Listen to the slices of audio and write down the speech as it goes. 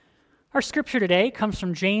Our scripture today comes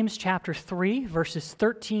from James chapter 3, verses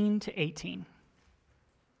 13 to 18.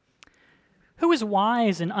 Who is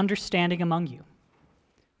wise and understanding among you?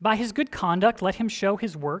 By his good conduct, let him show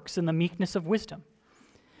his works in the meekness of wisdom.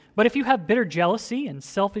 But if you have bitter jealousy and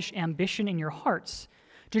selfish ambition in your hearts,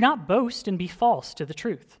 do not boast and be false to the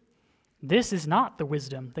truth. This is not the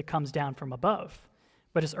wisdom that comes down from above,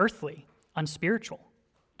 but is earthly, unspiritual,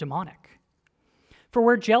 demonic. For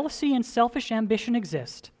where jealousy and selfish ambition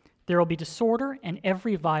exist, there will be disorder and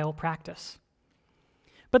every vile practice.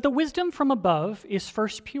 But the wisdom from above is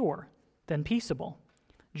first pure, then peaceable,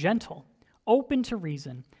 gentle, open to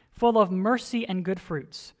reason, full of mercy and good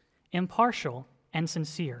fruits, impartial and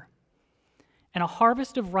sincere. And a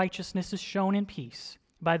harvest of righteousness is shown in peace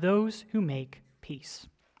by those who make peace.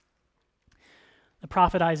 The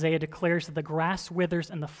prophet Isaiah declares that the grass withers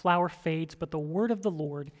and the flower fades, but the word of the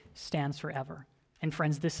Lord stands forever. And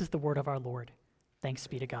friends, this is the word of our Lord. Thanks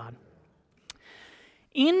be to God.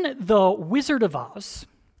 In The Wizard of Oz,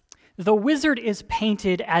 the wizard is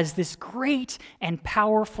painted as this great and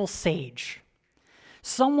powerful sage,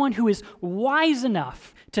 someone who is wise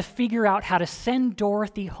enough to figure out how to send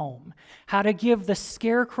Dorothy home, how to give the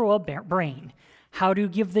scarecrow a brain, how to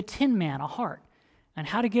give the Tin Man a heart, and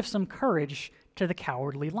how to give some courage to the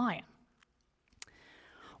cowardly lion.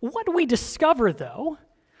 What we discover, though,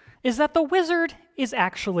 is that the wizard is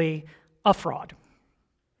actually a fraud.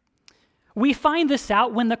 We find this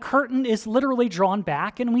out when the curtain is literally drawn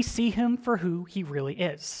back and we see him for who he really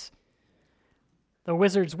is. The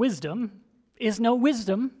wizard's wisdom is no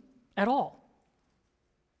wisdom at all.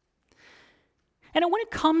 And when it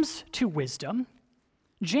comes to wisdom,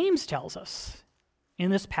 James tells us in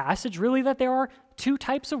this passage really that there are two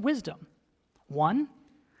types of wisdom. One,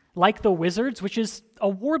 like the wizard's, which is a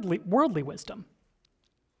worldly wisdom.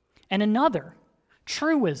 And another,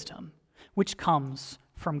 true wisdom, which comes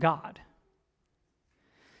from God.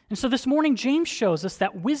 And so this morning, James shows us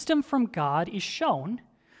that wisdom from God is shown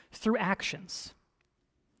through actions.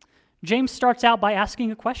 James starts out by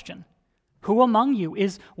asking a question. Who among you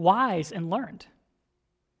is wise and learned?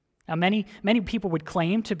 Now, many people would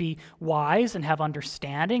claim to be wise and have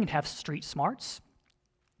understanding and have street smarts.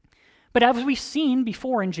 But as we've seen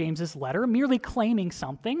before in James's letter, merely claiming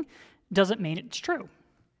something doesn't mean it's true.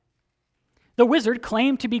 The wizard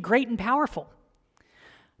claimed to be great and powerful.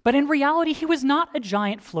 But in reality, he was not a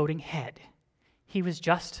giant floating head. He was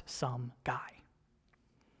just some guy.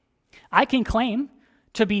 I can claim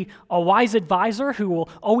to be a wise advisor who will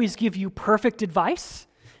always give you perfect advice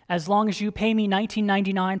as long as you pay me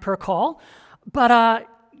 $19.99 per call, but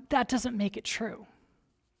that doesn't make it true.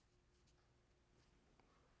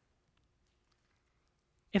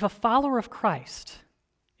 If a follower of Christ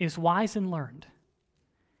is wise and learned,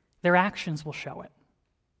 their actions will show it.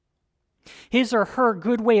 His or her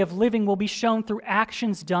good way of living will be shown through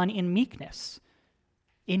actions done in meekness,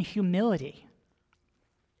 in humility.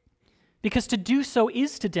 Because to do so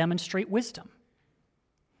is to demonstrate wisdom.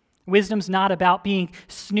 Wisdom's not about being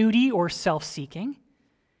snooty or self-seeking.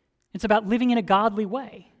 It's about living in a godly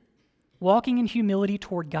way, walking in humility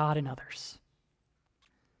toward God and others.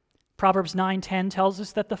 Proverbs 9:10 tells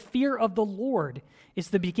us that the fear of the Lord is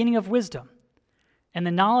the beginning of wisdom, and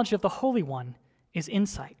the knowledge of the Holy One is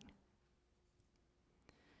insight.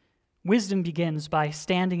 Wisdom begins by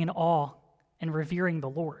standing in awe and revering the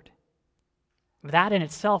Lord. That in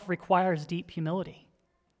itself requires deep humility.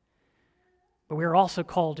 But we are also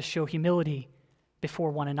called to show humility before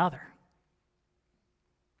one another.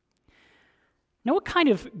 Now, what kind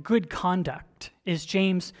of good conduct is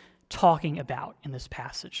James talking about in this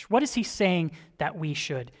passage? What is he saying that we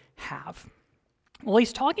should have? Well,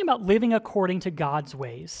 he's talking about living according to God's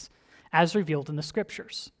ways as revealed in the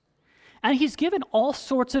Scriptures. And he's given all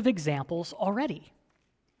sorts of examples already.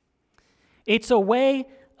 It's a way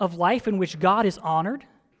of life in which God is honored,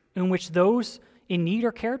 in which those in need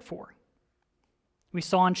are cared for. We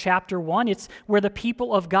saw in chapter 1, it's where the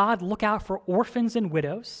people of God look out for orphans and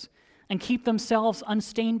widows and keep themselves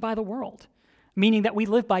unstained by the world, meaning that we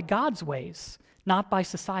live by God's ways, not by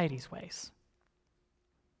society's ways.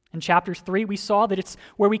 In chapter 3, we saw that it's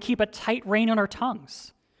where we keep a tight rein on our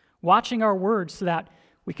tongues, watching our words so that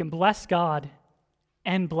we can bless God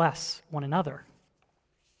and bless one another.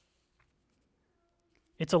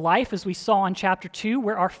 It's a life, as we saw in chapter 2,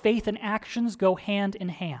 where our faith and actions go hand in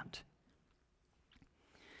hand.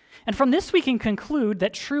 And from this we can conclude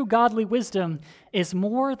that true godly wisdom is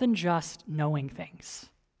more than just knowing things.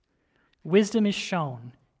 Wisdom is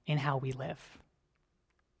shown in how we live.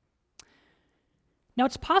 Now,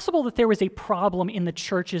 it's possible that there was a problem in the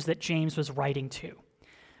churches that James was writing to.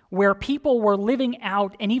 where people were living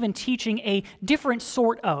out and even teaching a different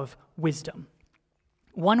sort of wisdom,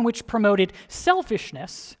 one which promoted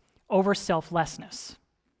selfishness over selflessness.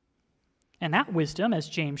 And that wisdom, as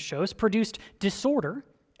James shows, produced disorder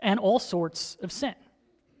and all sorts of sin.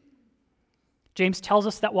 James tells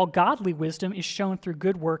us that while godly wisdom is shown through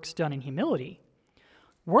good works done in humility,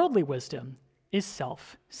 worldly wisdom is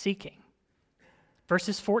self-seeking.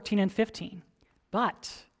 Verses 14 and 15.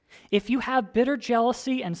 But if you have bitter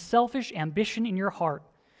jealousy and selfish ambition in your heart,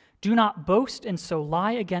 do not boast and so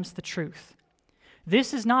lie against the truth.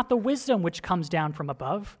 This is not the wisdom which comes down from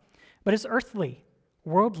above, but is earthly,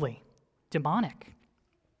 worldly, demonic.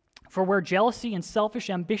 For where jealousy and selfish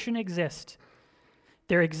ambition exist,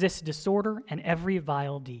 there exists disorder and every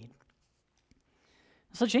vile deed.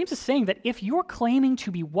 So James is saying that if you're claiming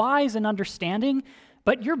to be wise and understanding,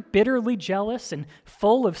 but you're bitterly jealous and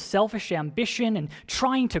full of selfish ambition and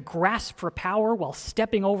trying to grasp for power while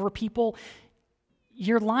stepping over people,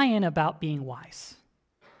 you're lying about being wise.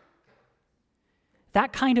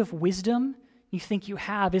 That kind of wisdom you think you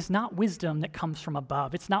have is not wisdom that comes from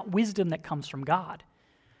above. It's not wisdom that comes from God.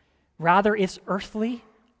 Rather, it's earthly,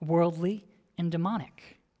 worldly, and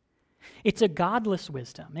demonic. It's a godless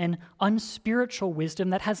wisdom, an unspiritual wisdom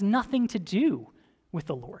that has nothing to do with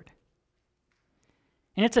the Lord.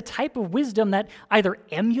 And it's a type of wisdom that either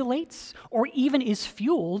emulates or even is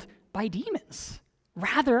fueled by demons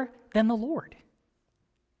rather than the Lord.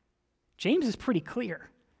 James is pretty clear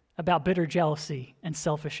about bitter jealousy and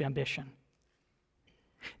selfish ambition,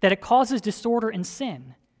 that it causes disorder and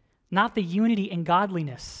sin, not the unity and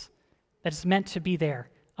godliness that is meant to be there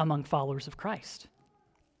among followers of Christ.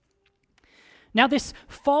 Now, this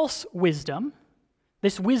false wisdom,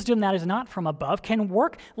 this wisdom that is not from above, can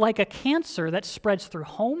work like a cancer that spreads through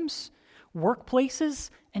homes,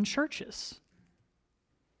 workplaces, and churches.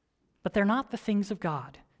 But they're not the things of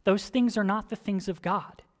God. Those things are not the things of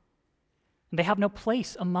God. And they have no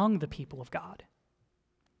place among the people of God.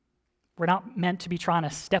 We're not meant to be trying to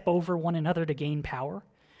step over one another to gain power.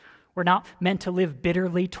 We're not meant to live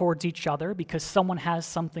bitterly towards each other because someone has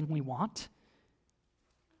something we want.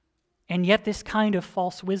 And yet this kind of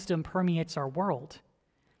false wisdom permeates our world.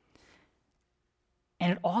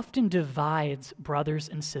 And it often divides brothers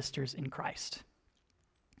and sisters in Christ.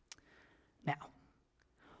 Now,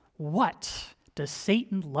 what does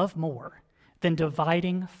Satan love more than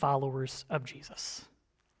dividing followers of Jesus?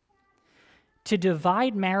 To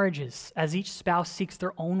divide marriages as each spouse seeks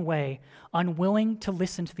their own way, unwilling to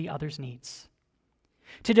listen to the other's needs.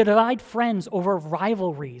 To divide friends over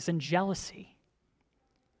rivalries and jealousy.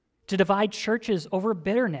 To divide churches over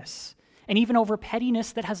bitterness and even over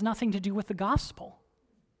pettiness that has nothing to do with the gospel.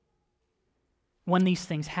 When these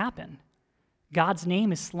things happen, God's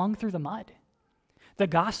name is slung through the mud. The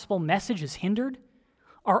gospel message is hindered.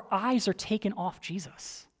 Our eyes are taken off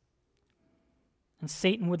Jesus. And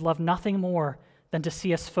Satan would love nothing more than to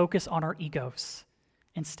see us focus on our egos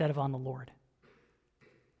instead of on the Lord.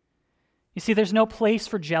 You see, there's no place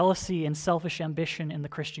for jealousy and selfish ambition in the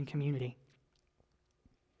Christian community.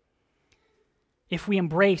 If we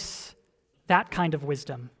embrace that kind of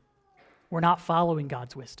wisdom, we're not following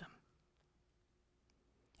God's wisdom.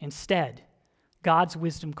 Instead, God's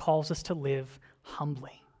wisdom calls us to live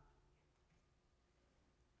humbly.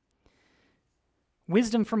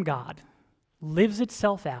 Wisdom from God lives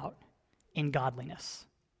itself out in godliness.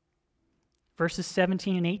 Verses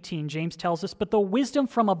 17 and 18, James tells us, but the wisdom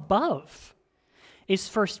from above is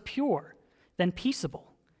first pure, then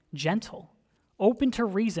peaceable, gentle, open to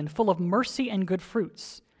reason, full of mercy and good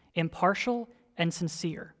fruits, impartial and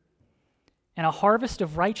sincere. And a harvest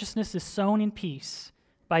of righteousness is sown in peace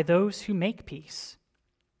by those who make peace.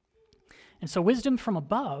 And so wisdom from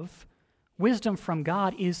above, wisdom from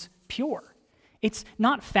God is pure. It's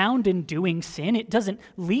not found in doing sin. It doesn't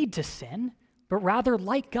lead to sin, but rather,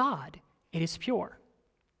 like God, it is pure.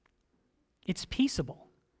 It's peaceable.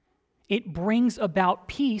 It brings about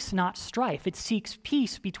peace, not strife. It seeks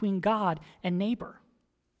peace between God and neighbor.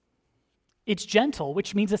 It's gentle,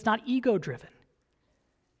 which means it's not ego-driven.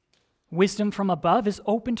 Wisdom from above is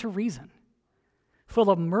open to reason, full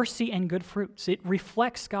of mercy and good fruits. It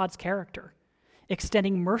reflects God's character,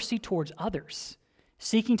 extending mercy towards others,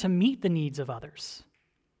 seeking to meet the needs of others.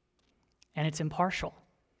 And it's impartial.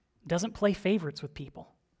 It doesn't play favorites with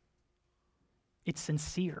people. It's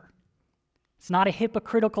sincere. It's not a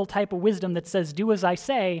hypocritical type of wisdom that says, do as I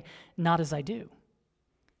say, not as I do.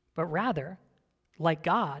 But rather, like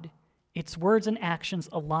God, its words and actions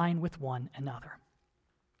align with one another.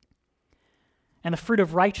 And the fruit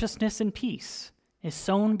of righteousness and peace is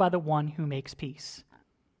sown by the one who makes peace.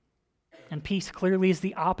 And peace clearly is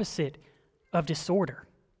the opposite of disorder.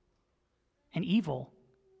 and evil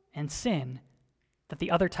and sin that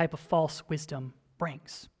the other type of false wisdom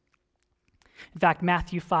brings. In fact,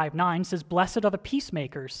 Matthew 5:9 says, "Blessed are the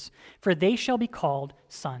peacemakers, for they shall be called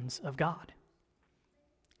sons of God."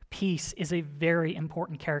 Peace is a very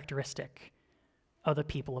important characteristic of the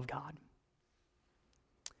people of God.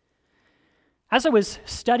 As I was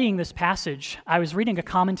studying this passage, I was reading a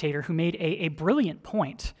commentator who made a brilliant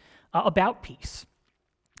point about peace.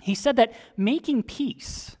 He said that making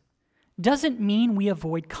peace doesn't mean we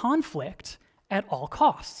avoid conflict at all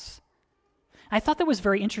costs. I thought that was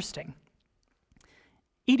very interesting.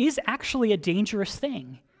 It is actually a dangerous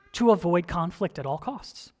thing to avoid conflict at all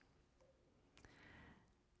costs.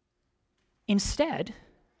 Instead,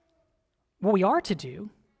 what we are to do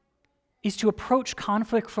is to approach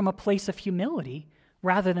conflict from a place of humility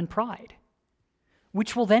rather than pride,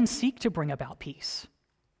 which will then seek to bring about peace,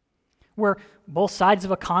 where both sides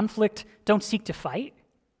of a conflict don't seek to fight,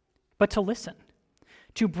 but to listen,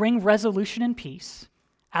 to bring resolution and peace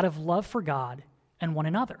out of love for God and one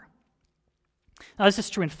another. Now, this is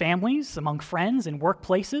true in families, among friends, in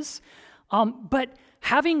workplaces, but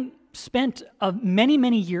having spent many,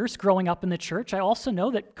 many years growing up in the church, I also know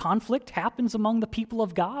that conflict happens among the people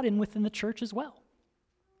of God and within the church as well.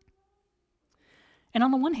 And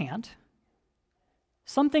on the one hand,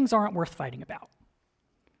 some things aren't worth fighting about.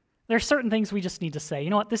 There are certain things we just need to say, you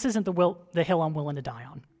know what, this isn't the hill I'm willing to die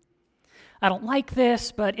on. I don't like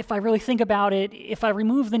this, but if I really think about it, if I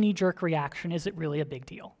remove the knee-jerk reaction, is it really a big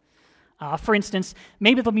deal? For instance,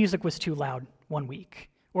 maybe the music was too loud one week,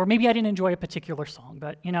 or maybe I didn't enjoy a particular song,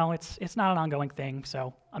 but it's not an ongoing thing,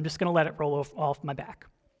 so I'm just going to let it roll off my back.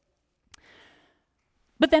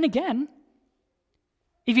 But then again,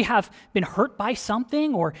 if you have been hurt by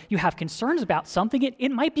something or you have concerns about something,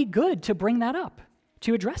 it might be good to bring that up,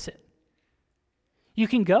 to address it. You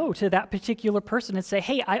can go to that particular person and say,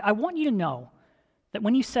 hey, I want you to know that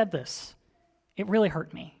when you said this, it really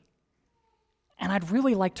hurt me. And I'd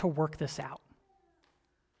really like to work this out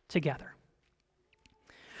together.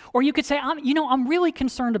 Or you could say, I'm really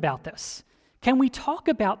concerned about this. Can we talk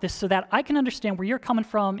about this so that I can understand where you're coming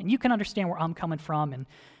from and you can understand where I'm coming from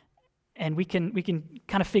and we can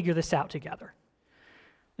kind of figure this out together.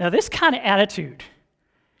 Now, this kind of attitude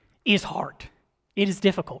is hard. It is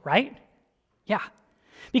difficult, right? Yeah,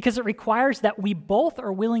 because it requires that we both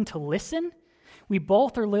are willing to listen, we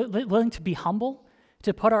both are willing to be humble,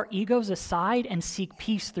 to put our egos aside and seek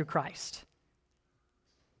peace through Christ.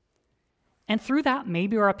 And through that,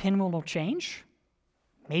 maybe our opinion will change,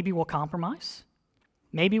 maybe we'll compromise,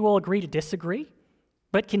 maybe we'll agree to disagree,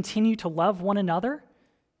 but continue to love one another.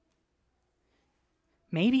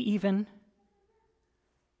 Maybe even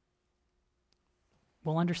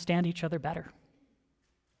we'll understand each other better.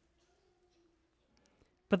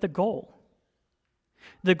 But the goal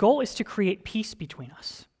is to create peace between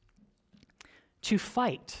us, to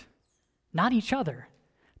fight, not each other,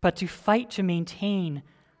 but to fight to maintain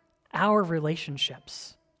our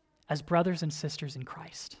relationships as brothers and sisters in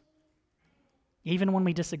Christ, even when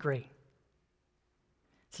we disagree.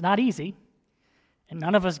 It's not easy, and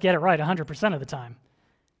none of us get it right 100% of the time,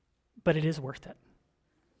 but it is worth it.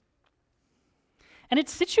 And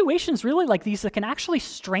it's situations really like these that can actually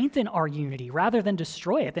strengthen our unity rather than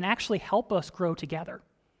destroy it, and actually help us grow together.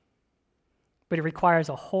 But it requires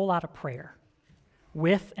a whole lot of prayer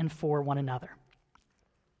with and for one another.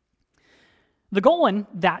 The goal in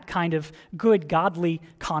that kind of good, godly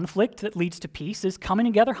conflict that leads to peace is coming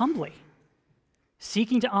together humbly,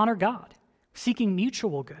 seeking to honor God, seeking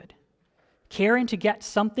mutual good, caring to get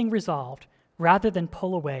something resolved rather than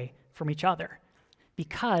pull away from each other,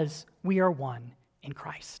 because we are one in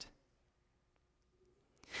Christ.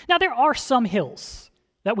 Now, there are some hills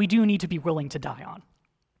that we do need to be willing to die on,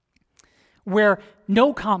 where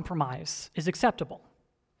no compromise is acceptable.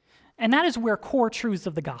 And that is where core truths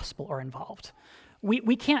of the gospel are involved.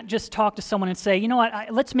 We can't just talk to someone and say, you know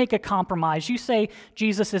what, let's make a compromise. You say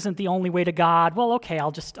Jesus isn't the only way to God. Well, okay,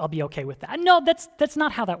 I'll be okay with that. No, that's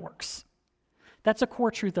not how that works. That's a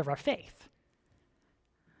core truth of our faith.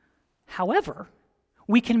 However,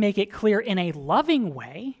 we can make it clear in a loving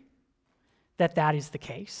way that is the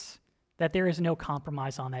case, that there is no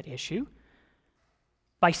compromise on that issue,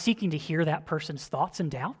 by seeking to hear that person's thoughts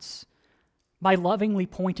and doubts, by lovingly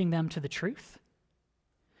pointing them to the truth.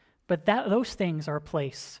 But those things are a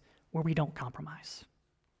place where we don't compromise.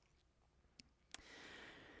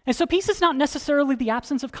 And so peace is not necessarily the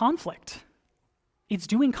absence of conflict. It's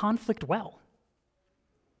doing conflict well.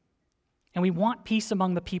 And we want peace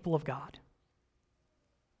among the people of God.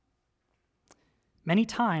 Many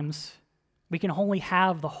times, we can only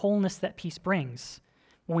have the wholeness that peace brings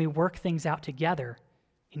when we work things out together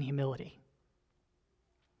in humility.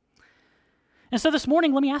 And so this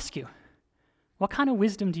morning, let me ask you, what kind of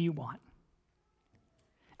wisdom do you want?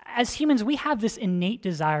 As humans, we have this innate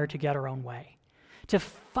desire to get our own way, to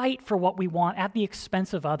fight for what we want at the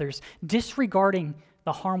expense of others, disregarding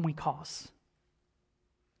the harm we cause.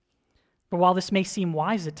 But while this may seem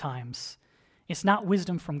wise at times, it's not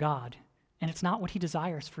wisdom from God, and it's not what he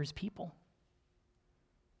desires for his people.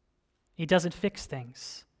 It doesn't fix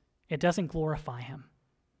things. It doesn't glorify him.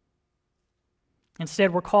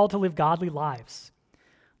 Instead, we're called to live godly lives,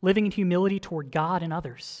 living in humility toward God and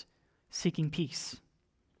others, seeking peace.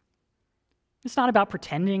 It's not about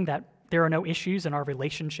pretending that there are no issues in our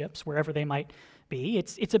relationships, wherever they might be.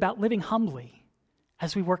 It's about living humbly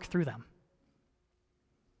as we work through them.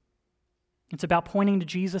 It's about pointing to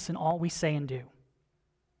Jesus in all we say and do.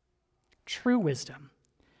 True wisdom,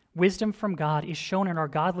 wisdom from God, is shown in our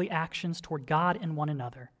godly actions toward God and one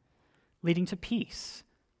another, leading to peace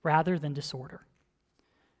rather than disorder.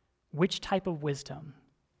 Which type of wisdom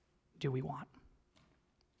do we want?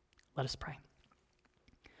 Let us pray.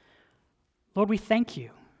 Lord, we thank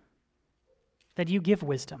you that you give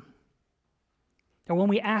wisdom. That when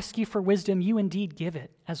we ask you for wisdom, you indeed give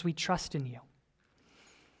it as we trust in you.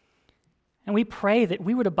 And we pray that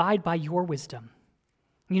we would abide by your wisdom.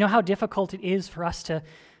 You know how difficult it is for us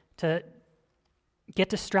to get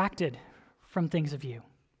distracted from things of you.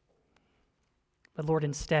 But Lord,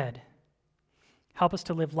 instead, help us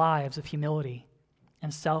to live lives of humility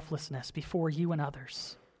and selflessness before you and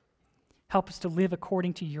others. Help us to live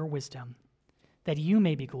according to your wisdom, that you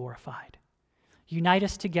may be glorified. Unite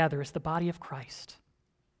us together as the body of Christ.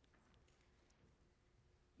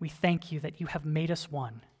 We thank you that you have made us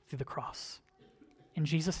one through the cross. In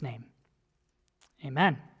Jesus' name,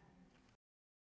 amen.